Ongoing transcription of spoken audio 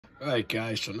Alright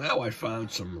guys, so now I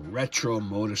found some retro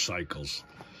motorcycles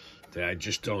that I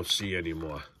just don't see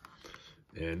anymore.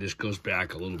 And this goes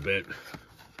back a little bit.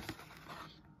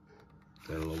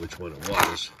 I don't know which one it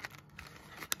was.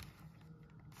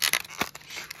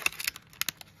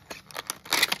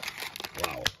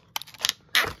 Wow.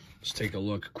 Let's take a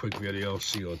look, a quick video,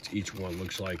 see what each one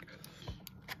looks like.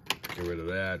 Get rid of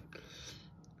that.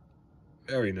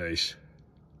 Very nice.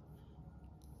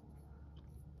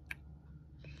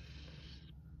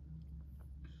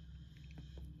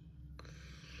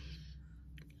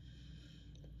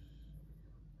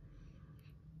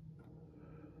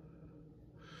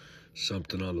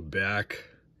 Something on the back.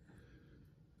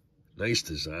 Nice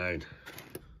design.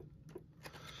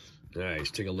 All right,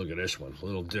 let's take a look at this one. A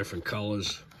little different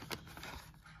colors.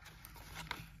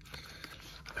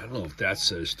 I don't know if that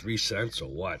says 3 cents or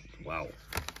what. Wow.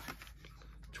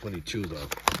 22 though.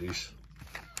 These.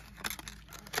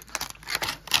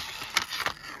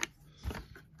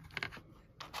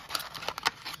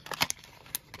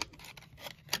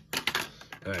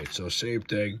 All right, so same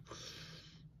thing,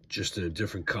 just in a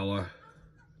different color.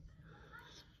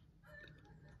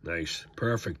 Nice.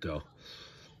 Perfect though.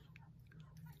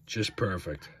 Just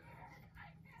perfect.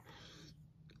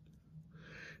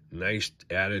 Nice,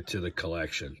 added to the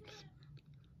collection.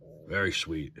 Very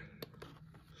sweet.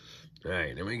 All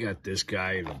right, then we got this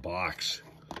guy in a box.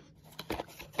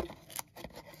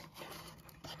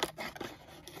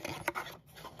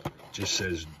 Just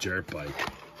says dirt bike.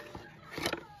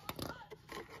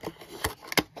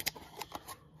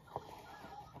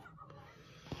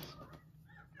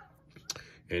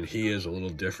 And he is a little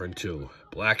different too.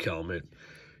 Black helmet,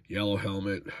 yellow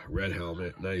helmet, red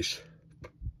helmet, nice.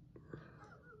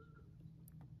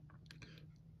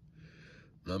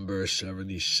 Number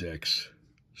 76,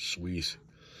 sweet.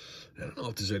 I don't know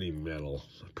if there's any metal.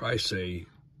 I'd probably say,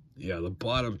 yeah, the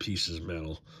bottom piece is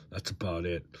metal. That's about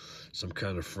it. Some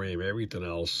kind of frame. Everything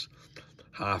else,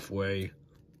 halfway.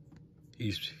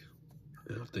 I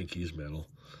don't think he's metal.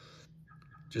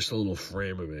 Just a little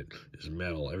frame of it is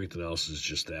metal. Everything else is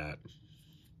just that.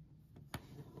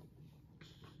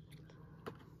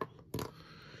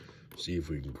 See if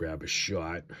we can grab a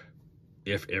shot.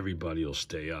 If everybody will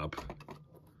stay up.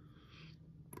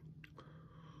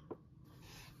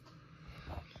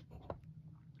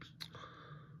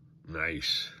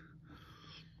 Nice.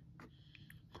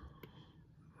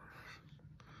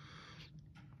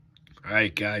 All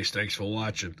right, guys. Thanks for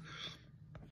watching.